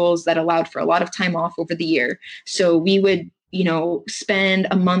schedules that allowed for a lot of time off over the year. So we would, spend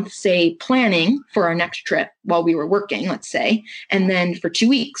a month, say, planning for our next trip while we were working, let's say. And then for 2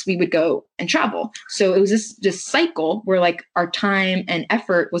 weeks, we would go and travel. So it was this cycle where like our time and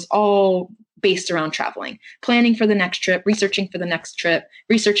effort was all based around traveling, planning for the next trip, researching for the next trip,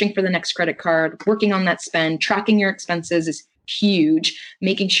 researching for the next credit card, working on that spend, tracking your expenses is huge,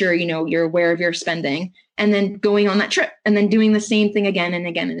 making sure, you're aware of your spending, and then going on that trip and then doing the same thing again and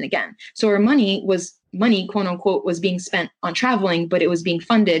again and again. So our money, quote unquote, was being spent on traveling, but it was being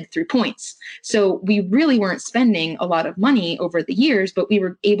funded through points. So we really weren't spending a lot of money over the years, but we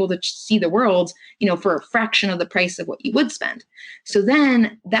were able to see the world, for a fraction of the price of what you would spend. So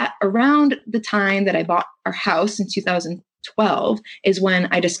then that around the time that I bought our house in 2012 is when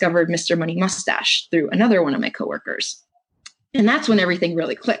I discovered Mr. Money Mustache through another one of my coworkers. And that's when everything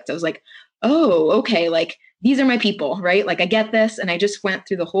really clicked. I was like, oh, okay, like these are my people, right? Like I get this. And I just went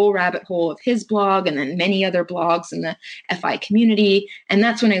through the whole rabbit hole of his blog and then many other blogs in the FI community. And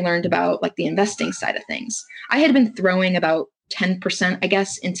that's when I learned about like the investing side of things. I had been throwing about 10%, I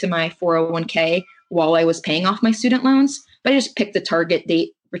guess, into my 401k while I was paying off my student loans, but I just picked a target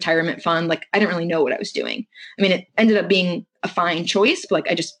date retirement fund. Like I didn't really know what I was doing. I mean, it ended up being a fine choice, but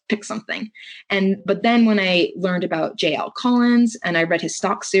like I just picked something. But then when I learned about J.L. Collins and I read his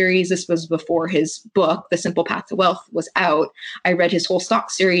stock series, this was before his book, The Simple Path to Wealth, was out. I read his whole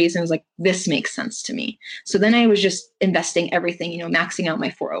stock series and was like, this makes sense to me. So then I was just investing everything, maxing out my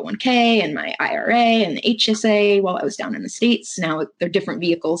 401k and my IRA and the HSA while I was down in the States. Now they're different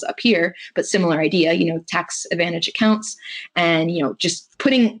vehicles up here, but similar idea, tax advantage accounts and, just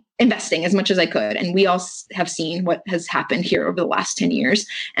investing as much as I could. And we all have seen what has happened here over the last 10 years.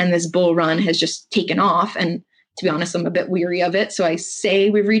 And this bull run has just taken off. And to be honest, I'm a bit weary of it. So I say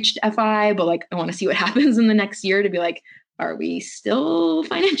we've reached FI, but like, I want to see what happens in the next year to be like, are we still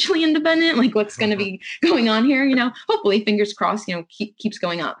financially independent? Like what's going to be going on here? Hopefully fingers crossed, keeps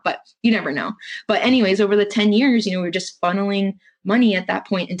going up, but you never know. But anyways, over the 10 years, we're just funneling money at that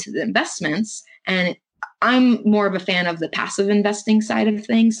point into the investments. And I'm more of a fan of the passive investing side of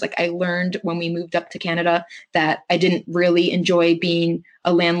things. Like I learned when we moved up to Canada that I didn't really enjoy being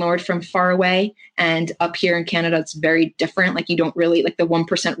a landlord from far away. And up here in Canada, it's very different. Like you don't really, like the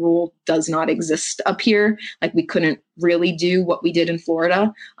 1% rule does not exist up here. Like we couldn't really do what we did in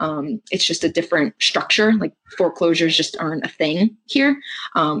Florida. It's just a different structure. Like foreclosures just aren't a thing here,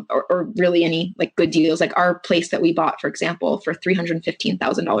 or really any like good deals. Like our place that we bought, for example, for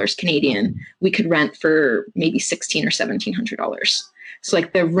 $315,000 Canadian, we could rent for maybe $1,600 or $1,700. So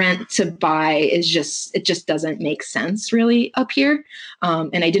like the rent to buy it just doesn't make sense really up here.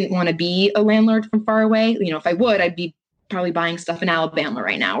 And I didn't want to be a landlord from far away. If I would, I'd be probably buying stuff in Alabama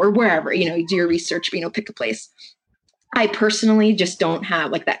right now or wherever, you do your research, pick a place. I personally just don't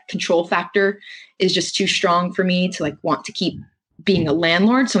have like that control factor is just too strong for me to like want to keep being a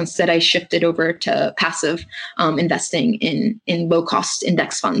landlord. So instead I shifted over to passive investing in low cost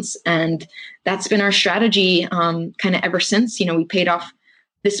index funds. And that's been our strategy kind of ever since. We paid off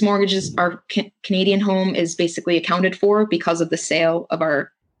this mortgage. Our Canadian home is basically accounted for because of the sale of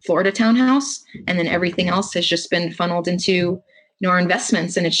our Florida townhouse. And then everything else has just been funneled into our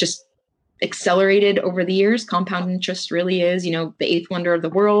investments. And it's just accelerated over the years. Compound interest really is, the eighth wonder of the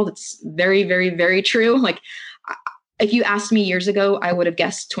world. It's very, very, very true. Like if you asked me years ago, I would have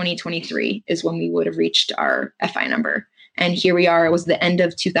guessed 2023 is when we would have reached our FI number. And here we are. It was the end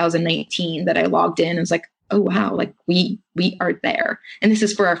of 2019 that I logged in and was like, oh, wow, like we are there. And this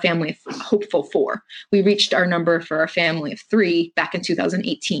is for our family of hopeful 4. We reached our number for our family of 3 back in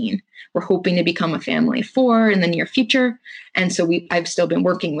 2018. We're hoping to become a family of 4 in the near future. And so I've still been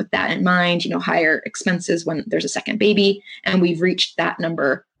working with that in mind, higher expenses when there's a second baby. And we've reached that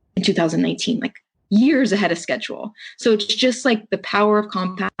number in 2019, like years ahead of schedule. So it's just like the power of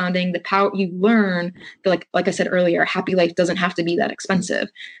compounding, the power you learn that like I said earlier, a happy life doesn't have to be that expensive.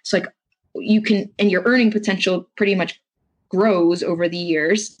 So like you can, and your earning potential pretty much grows over the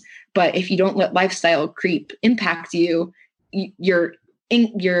years. But if you don't let lifestyle creep impact you, your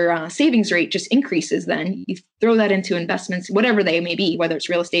savings rate just increases. Then you throw that into investments, whatever they may be, whether it's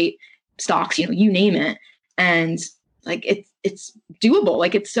real estate, stocks, you name it. And like it's doable.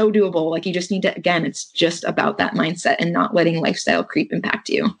 Like it's so doable. Like you just need to, again, it's just about that mindset and not letting lifestyle creep impact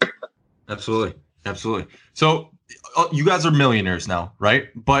you. Absolutely. Absolutely. So you guys are millionaires now, right?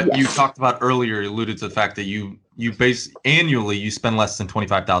 But Yes. You talked about earlier, you alluded to the fact that you annually you spend less than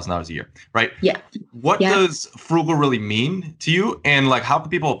 $25,000 a year, right? Yeah. What does frugal really mean to you? And like, how can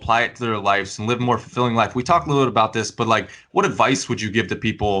people apply it to their lives and live a more fulfilling life? We talked a little bit about this, but like, what advice would you give to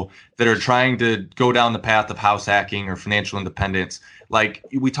people that are trying to go down the path of house hacking or financial independence? Like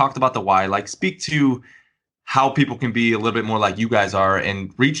we talked about the why, like speak to how people can be a little bit more like you guys are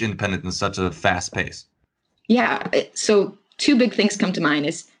and reach independence in such a fast pace. Yeah. So 2 big things come to mind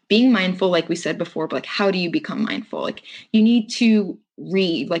is being mindful, like we said before, but like, how do you become mindful? Like you need to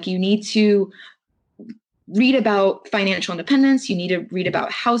read, like you need to read about financial independence. You need to read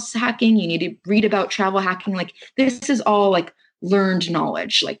about house hacking. You need to read about travel hacking. Like this is all like learned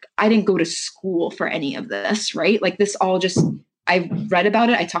knowledge. Like I didn't go to school for any of this, right? Like this all just, I read about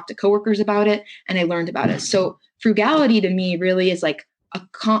it. I talked to coworkers about it and I learned about it. So frugality to me really is like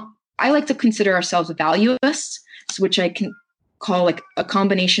I like to consider ourselves valueists, which I can call like a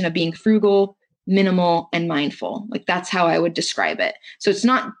combination of being frugal, minimal, and mindful. Like that's how I would describe it. So it's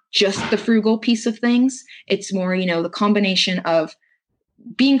not just the frugal piece of things. It's more, the combination of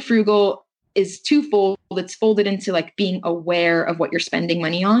being frugal is twofold. It's folded into like being aware of what you're spending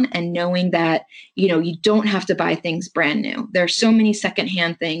money on and knowing that, you don't have to buy things brand new. There are so many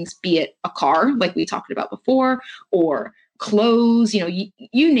secondhand things, be it a car, like we talked about before, or clothes,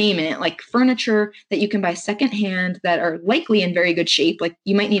 you name it, like furniture that you can buy secondhand that are likely in very good shape. Like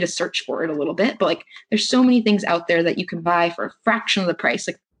you might need to search for it a little bit, but like there's so many things out there that you can buy for a fraction of the price,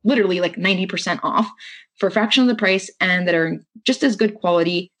 like literally like 90% off for a fraction of the price and that are just as good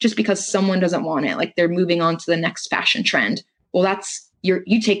quality just because someone doesn't want it. Like they're moving on to the next fashion trend. Well, that's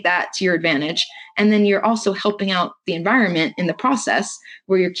you take that to your advantage. And then you're also helping out the environment in the process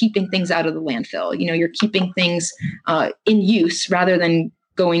where you're keeping things out of the landfill. You're keeping things in use rather than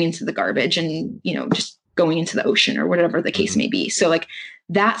going into the garbage and, just going into the ocean or whatever the case may be. So like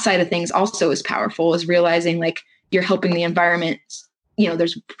that side of things also is powerful, is realizing like you're helping the environment.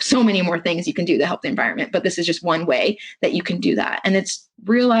 There's so many more things you can do to help the environment, but this is just one way that you can do that. And it's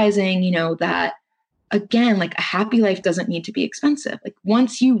realizing, that again, like a happy life doesn't need to be expensive. Like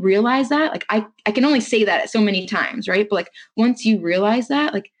once you realize that, like I can only say that so many times, right? But like once you realize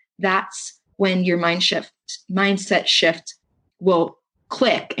that, like that's when your mindset shift will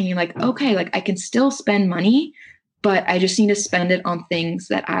click and you're like, okay, like I can still spend money, but I just need to spend it on things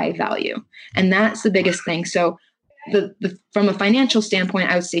that I value. And that's the biggest thing. So from a financial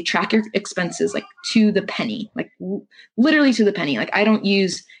standpoint, I would say track your expenses like to the penny, like literally to the penny. Like I don't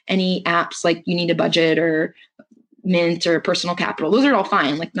use any apps like You Need a Budget or Mint or Personal Capital. Those are all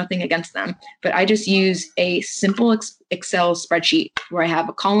fine, like nothing against them. But I just use a simple Excel spreadsheet where I have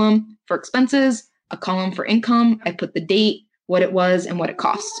a column for expenses, a column for income. I put the date, what it was, and what it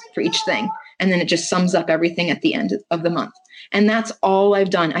costs for each thing. And then it just sums up everything at the end of the month. And that's all I've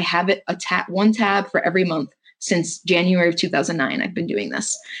done. I have it one tab for every month. Since January of 2009, I've been doing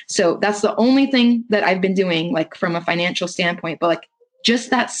this. So that's the only thing that I've been doing, like from a financial standpoint, but like just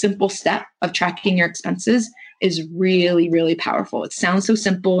that simple step of tracking your expenses is really, really powerful. It sounds so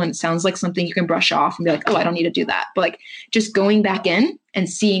simple and it sounds like something you can brush off and be like, oh, I don't need to do that. But like just going back in and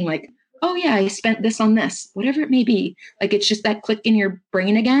seeing like, oh yeah, I spent this on this, whatever it may be. Like, it's just that click in your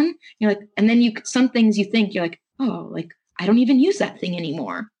brain again. You're like, and then some things you think you're like, oh, like I don't even use that thing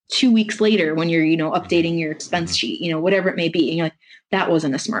anymore. 2 weeks later when you're, updating your expense sheet, whatever it may be. And you're like, that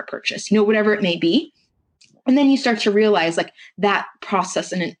wasn't a smart purchase, whatever it may be. And then you start to realize like that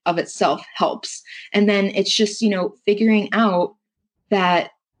process in and of itself helps. And then it's just, figuring out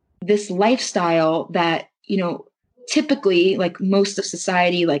that this lifestyle that, typically like most of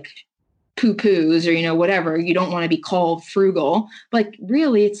society, like poo-poos or, whatever, you don't want to be called frugal. But like,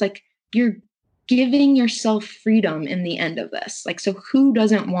 really, it's like you're giving yourself freedom in the end of this. Like, so who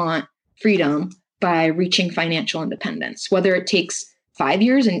doesn't want freedom by reaching financial independence, whether it takes 5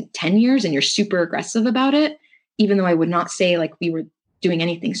 years and 10 years and you're super aggressive about it, even though I would not say like we were doing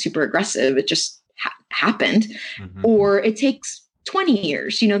anything super aggressive, it just happened, or it takes 20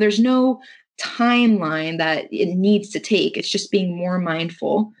 years, there's no timeline that it needs to take. It's just being more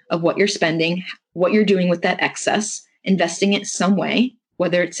mindful of what you're spending, what you're doing with that excess, investing it some way,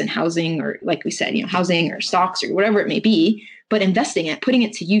 whether it's in housing or like we said, housing or stocks or whatever it may be, but investing it, putting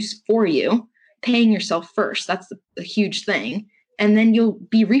it to use for you, paying yourself first. That's the huge thing. And then you'll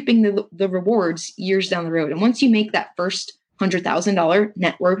be reaping the rewards years down the road. And once you make that first $100,000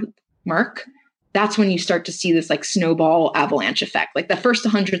 net worth mark, that's when you start to see this like snowball avalanche effect. Like the first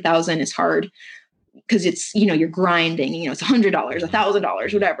 100,000 is hard. because it's, you know, you're grinding, you know, it's $100,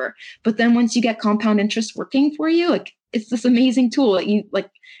 $1,000, whatever. But then once you get compound interest working for you, like it's this amazing tool that you like,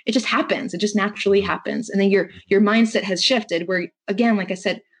 it just happens. It just naturally happens. And then your mindset has shifted where, again, like I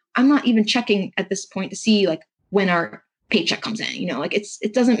said, I'm not even checking at this point to see like when our paycheck comes in, you know, like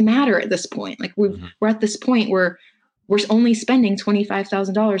it doesn't matter at this point. Like we're at this point where we're only spending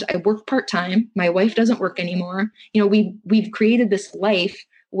 $25,000. I work part-time. My wife doesn't work anymore. You know, we've created this life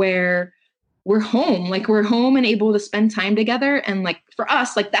where we're home and able to spend time together. And like, for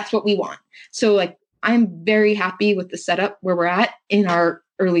us, like, that's what we want. So like, I'm very happy with the setup where we're at in our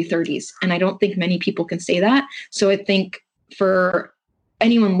early 30s. And I don't think many people can say that. So I think for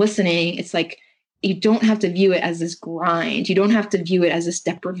anyone listening, it's like, you don't have to view it as this grind. You don't have to view it as this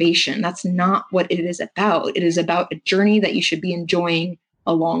deprivation. That's not what it is about. It is about a journey that you should be enjoying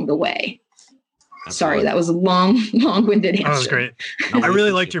along the way. Sorry, that was a long-winded answer. That was great. I really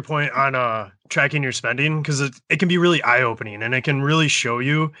liked your point on tracking your spending, because it can be really eye-opening, and it can really show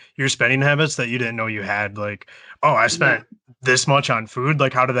you your spending habits that you didn't know you had. Like, oh, I spent this much on food.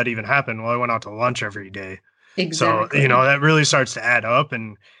 Like, how did that even happen? Well, I went out to lunch every day. Exactly. So, you know, that really starts to add up,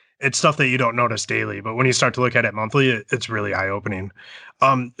 and it's stuff that you don't notice daily. But when you start to look at it monthly, it's really eye-opening.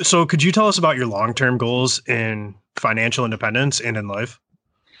 So could you tell us about your long-term goals in financial independence and in life?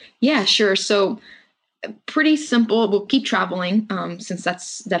 Yeah, sure. So pretty simple. We'll keep traveling since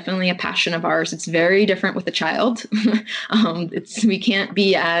that's definitely a passion of ours. It's very different with a child. We can't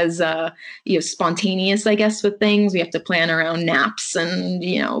be as spontaneous, I guess, with things. We have to plan around naps and,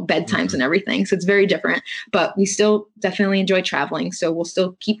 you know, bedtimes and everything. So it's very different, but we still definitely enjoy traveling. So we'll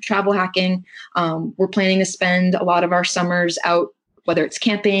still keep travel hacking. We're planning to spend a lot of our summers out, whether it's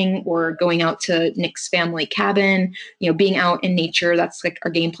camping or going out to Nick's family cabin, you know, being out in nature. That's like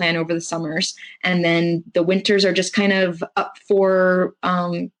our game plan over the summers. And then the winters are just kind of up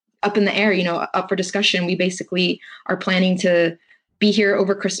in the air, you know, up for discussion. We basically are planning to be here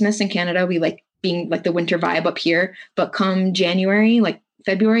over Christmas in Canada. We like being like the winter vibe up here, but come January, like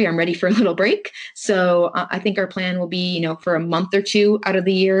February, I'm ready for a little break. So I think our plan will be, you know, for a month or two out of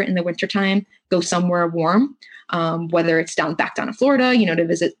the year in the wintertime, go somewhere warm. Whether it's back down to Florida, you know, to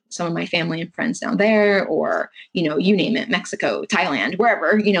visit some of my family and friends down there, or, you know, you name it, Mexico, Thailand,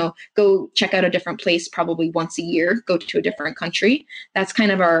 wherever, you know, go check out a different place probably once a year, go to a different country. That's kind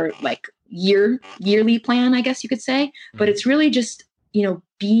of our like yearly plan, I guess you could say. But it's really just, you know,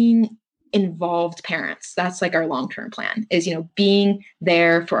 being involved parents. That's like our long-term plan is, you know, being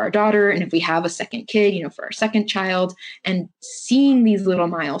there for our daughter. And if we have a second kid, you know, for our second child, and seeing these little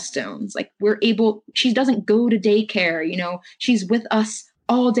milestones, like she doesn't go to daycare, you know, she's with us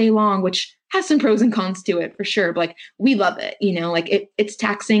all day long, which has some pros and cons to it for sure. But like, we love it, you know, like it's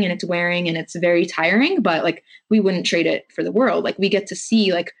taxing and it's wearing and it's very tiring, but like, we wouldn't trade it for the world. Like we get to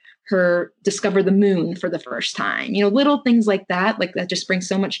see like her discover the moon for the first time, you know, little things like that just brings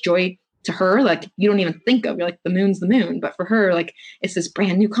so much joy to her. Like you don't even think of, you're like, the moon's the moon, but for her, like it's this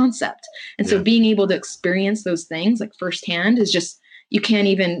brand new concept. And so being able to experience those things like firsthand is just, you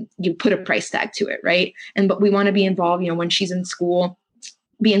put a price tag to it. Right. But we want to be involved, you know, when she's in school,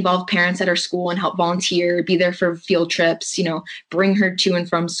 be involved parents at our school and help volunteer, be there for field trips, you know, bring her to and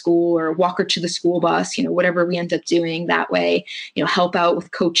from school or walk her to the school bus, you know, whatever we end up doing that way, you know, help out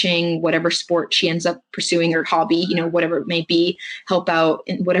with coaching, whatever sport she ends up pursuing or hobby, you know, whatever it may be, help out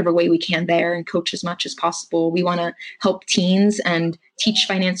in whatever way we can there and coach as much as possible. We want to help teens and teach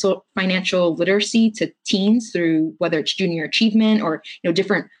financial literacy to teens through whether it's junior achievement or, you know,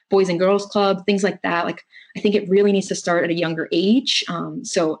 different boys and girls club, things like that. Like, I think it really needs to start at a younger age.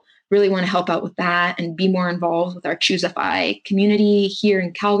 So really want to help out with that and be more involved with our ChooseFI community here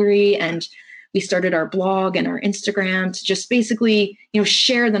in Calgary. And we started our blog and our Instagram to just basically, you know,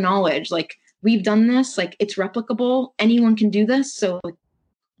 share the knowledge. Like we've done this, like it's replicable. Anyone can do this. So like,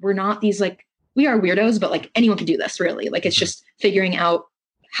 we're not these, like, we are weirdos, but like anyone can do this really. Like it's just figuring out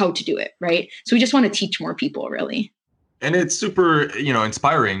how to do it. Right. So we just want to teach more people really. And it's super, you know,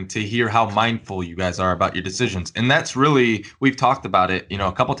 inspiring to hear how mindful you guys are about your decisions. And that's really, we've talked about it, you know,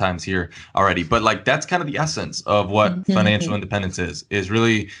 a couple times here already, but like, that's kind of the essence of what financial independence is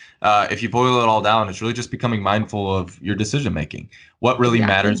really, if you boil it all down, it's really just becoming mindful of your decision-making, what really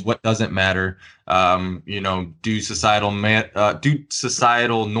matters, what doesn't matter. You know, do societal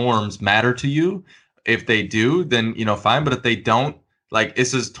norms matter to you? If they do, then, you know, fine. But if they don't, like,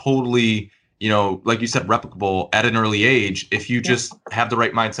 this is totally, you know, like you said, replicable at an early age if you just have the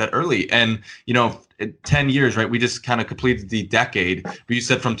right mindset early. And, you know, 10 years, right? We just kind of completed the decade. But you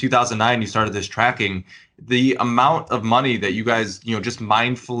said from 2009, you started this tracking. The amount of money that you guys, you know, just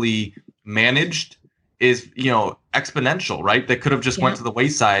mindfully managed is, exponential, right? That could have just went to the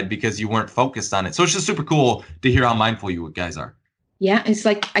wayside because you weren't focused on it. So it's just super cool to hear how mindful you guys are. Yeah. It's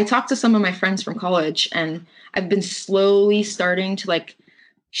like, I talked to some of my friends from college, and I've been slowly starting to like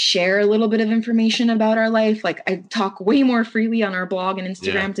share a little bit of information about our life. Like I talk way more freely on our blog and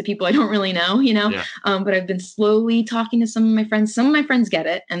Instagram to people I don't really know, but I've been slowly talking to some of my friends. Some of my friends get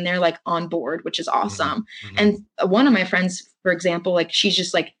it and they're like on board, which is awesome. Mm-hmm. And one of my friends, for example, like she's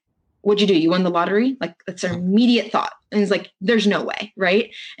just like, what'd you do? You won the lottery? Like that's her immediate thought. And it's like, there's no way.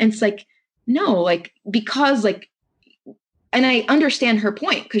 Right. And it's like, no, like, because like, and I understand her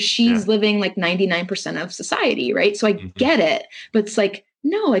point because she's living like 99% of society. Right. So I get it, but it's like,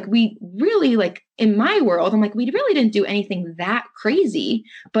 no, like we really, like in my world, I'm like, we really didn't do anything that crazy,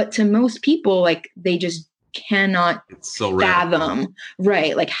 but to most people, like they just cannot fathom,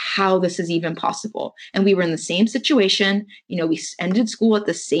 right? Like how this is even possible. And we were in the same situation, we ended school at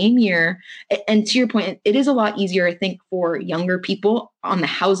the same year. And to your point, it is a lot easier, I think, for younger people on the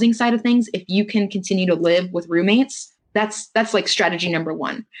housing side of things. If you can continue to live with roommates, that's like strategy number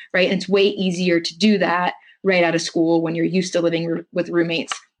one, right? And it's way easier to do that right out of school when you're used to living with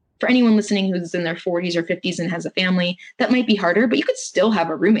roommates. For anyone listening who's in their 40s or 50s and has a family, that might be harder, but you could still have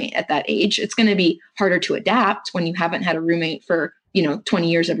a roommate at that age. It's going to be harder to adapt when you haven't had a roommate for, 20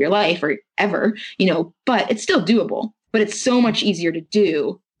 years of your life or ever, but it's still doable. But it's so much easier to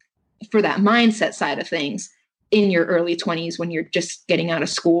do for that mindset side of things in your early 20s when you're just getting out of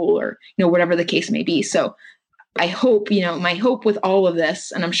school or, whatever the case may be. So I hope, my hope with all of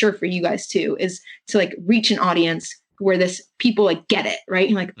this, and I'm sure for you guys too, is to like reach an audience where people like get it, right?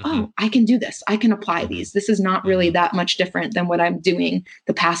 You're like, oh, I can do this. I can apply these. This is not really that much different than what I'm doing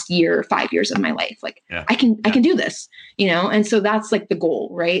the past year or 5 years of my life. Like I can do this, And so that's like the goal,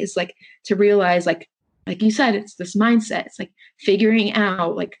 right? It's like to realize like you said, it's this mindset. It's like figuring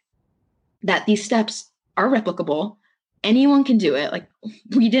out like that these steps are replicable. Anyone can do it. Like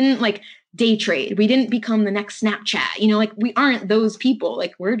we didn't like day trade. We didn't become the next Snapchat, like we aren't those people.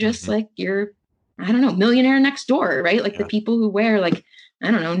 Like we're just like your, I don't know, millionaire next door, right? Like the people who wear like, I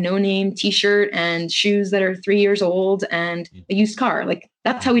don't know, no name t-shirt and shoes that are 3 years old and a used car. Like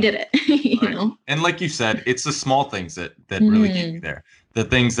that's how we did it, you know? And like you said, it's the small things that really get you there. The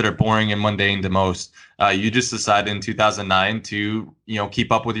things that are boring and mundane to most. You just decided in 2009 to,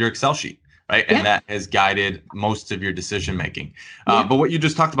 keep up with your Excel sheet. Right. And that has guided most of your decision making. But what you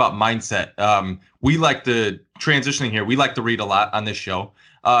just talked about mindset, we like to transitioning here. We like to read a lot on this show.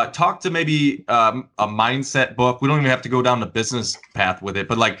 Talk to maybe a mindset book. We don't even have to go down the business path with it,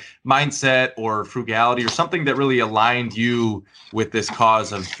 but like mindset or frugality or something that really aligned you with this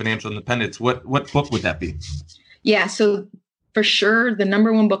cause of financial independence. What book would that be? Yeah. So for sure, the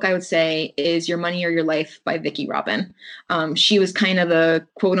number one book I would say is Your Money or Your Life by Vicki Robin. She was kind of the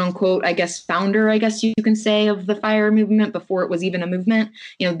quote unquote, founder, you can say, of the FIRE movement before it was even a movement.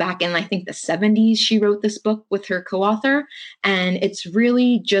 Back in, I think, the 70s, she wrote this book with her co-author. And it's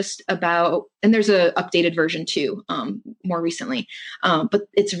really just about, and there's an updated version too, more recently. But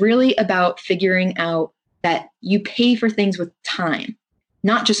it's really about figuring out that you pay for things with time,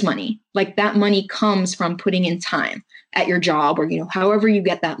 not just money. Like that money comes from putting in time at your job or, however you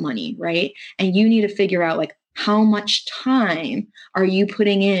get that money, right? And you need to figure out like how much time are you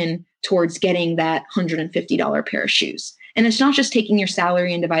putting in towards getting that $150 pair of shoes? And it's not just taking your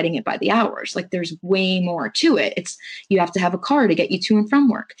salary and dividing it by the hours. Like there's way more to it. It's, you have to have a car to get you to and from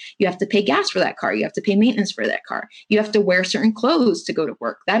work. You have to pay gas for that car. You have to pay maintenance for that car. You have to wear certain clothes to go to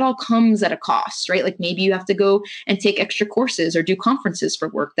work. That all comes at a cost, right? Like maybe you have to go and take extra courses or do conferences for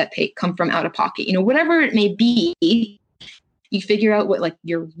work that come from out of pocket, whatever it may be. You figure out what like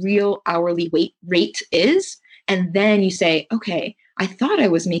your real hourly rate is. And then you say, okay, I thought I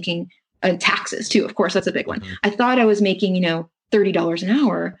was making taxes too. Of course, that's a big one. I thought I was making, $30 an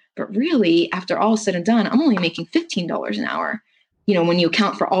hour, but really after all is said and done, I'm only making $15 an hour. When you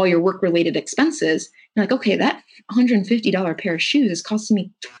account for all your work related expenses, you're like, okay, that $150 pair of shoes is costing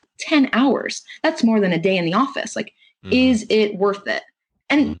me 10 hours. That's more than a day in the office. Like, is it worth it?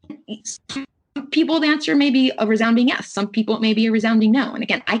 And people, the answer may be a resounding yes. Some people, it may be a resounding no. And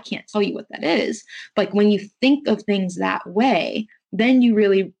again, I can't tell you what that is. But like when you think of things that way, then you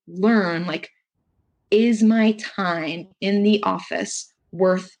really learn, like, is my time in the office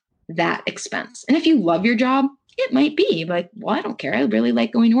worth that expense? And if you love your job, it might be like, well, I don't care. I really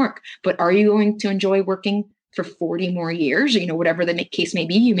like going to work. But are you going to enjoy working for 40 more years? Or, whatever the case may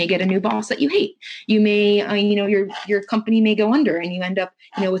be, you may get a new boss that you hate. You may, your company may go under and you end up,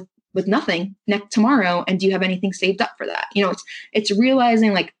 with nothing next tomorrow. And do you have anything saved up for that? It's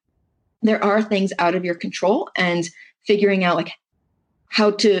realizing like there are things out of your control and figuring out like how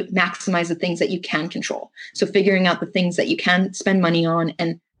to maximize the things that you can control. So figuring out the things that you can spend money on,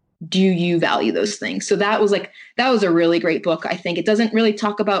 and do you value those things? So that was a really great book. I think it doesn't really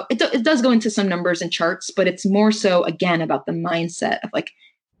talk about, it does go into some numbers and charts, but it's more so again about the mindset of like,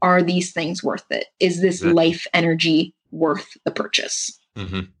 are these things worth it? Is this life energy worth the purchase?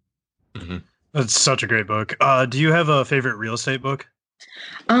 Mm-hmm. Mm-hmm. That's such a great book. Do you have a favorite real estate book?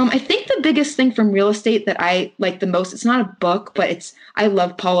 I think the biggest thing from real estate that I like the most, it's not a book, but I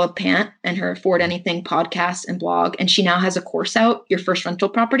love Paula Pant and her Afford Anything podcast and blog. And she now has a course out, Your First Rental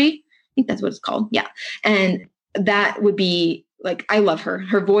Property. I think that's what it's called. Yeah. And that would be like, I love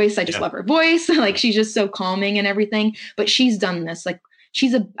her voice. I just love her voice. Like she's just so calming and everything, but she's done this, like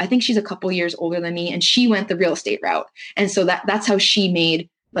I think she's a couple years older than me, and she went the real estate route. And so that's how she made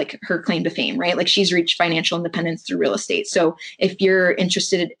like her claim to fame, right? Like she's reached financial independence through real estate. So if you're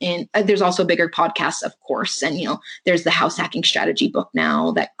interested in, there's also bigger podcasts, of course. And, there's the house hacking strategy book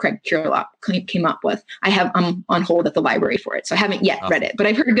now that Craig Curelop came up with. I'm on hold at the library for it. So I haven't yet read it, but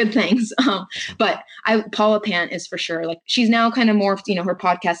I've heard good things. But Paula Pant is for sure, like she's now kind of morphed, her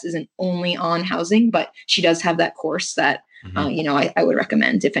podcast isn't only on housing, but she does have that course that, I would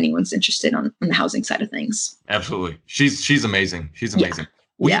recommend if anyone's interested on the housing side of things. Absolutely. She's amazing. She's amazing.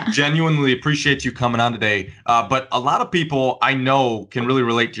 Yeah. We genuinely appreciate you coming on today. But a lot of people I know can really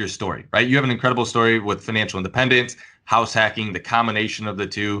relate to your story, right? You have an incredible story with financial independence, house hacking, the combination of the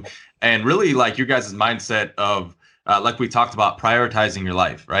two, and really like your guys' mindset of, like we talked about, prioritizing your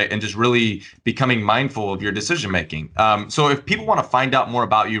life, right? And just really becoming mindful of your decision-making. So if people want to find out more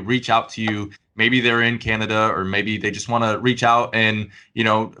about you, reach out to you, maybe they're in Canada or maybe they just want to reach out and,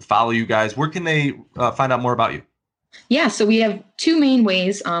 follow you guys, where can they find out more about you? Yeah, so we have two main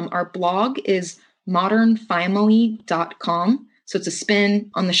ways. Our blog is modernfamily.com. So it's a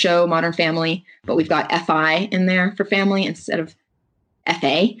spin on the show Modern Family, but we've got FI in there for family instead of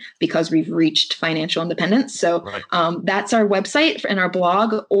FA because we've reached financial independence. So that's our website and our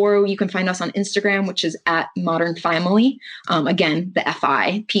blog, or you can find us on Instagram, which is at Modern Family. Again, the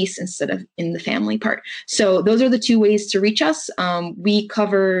FI piece instead of in the family part. So those are the two ways to reach us. We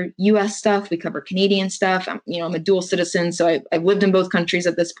cover US stuff. We cover Canadian stuff. I'm a dual citizen, so I've lived in both countries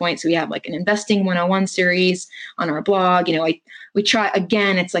at this point. So we have like an Investing 101 series on our blog. We try,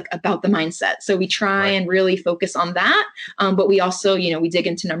 again, it's like about the mindset. So we try and really focus on that. But we also, we dig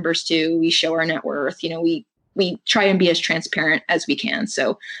into numbers too. We show our net worth, we try and be as transparent as we can.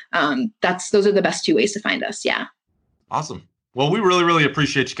 So those are the best two ways to find us. Yeah. Awesome. Well, we really, really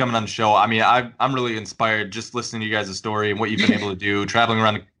appreciate you coming on the show. I mean, I'm really inspired just listening to you guys' story and what you've been able to do, traveling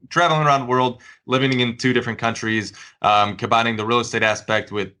around the world, living in 2 different countries, combining the real estate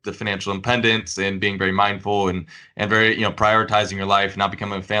aspect with the financial independence and being very mindful and very, prioritizing your life, not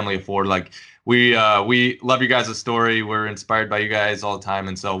becoming a family of 4. Like we love you guys' story. We're inspired by you guys all the time.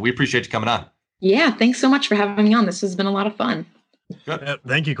 And so we appreciate you coming on. Yeah. Thanks so much for having me on. This has been a lot of fun. Good.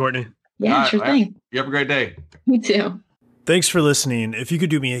 Thank you, Courtney. Yeah, sure thing. You have a great day. Me too. Thanks for listening. If you could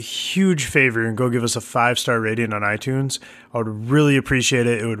do me a huge favor and go give us a 5-star rating on iTunes, I would really appreciate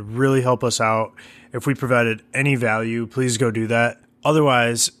it. It would really help us out. If we provided any value, please go do that.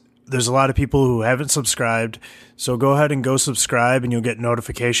 Otherwise, there's a lot of people who haven't subscribed, so go ahead and go subscribe and you'll get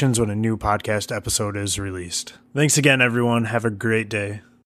notifications when a new podcast episode is released. Thanks again, everyone. Have a great day.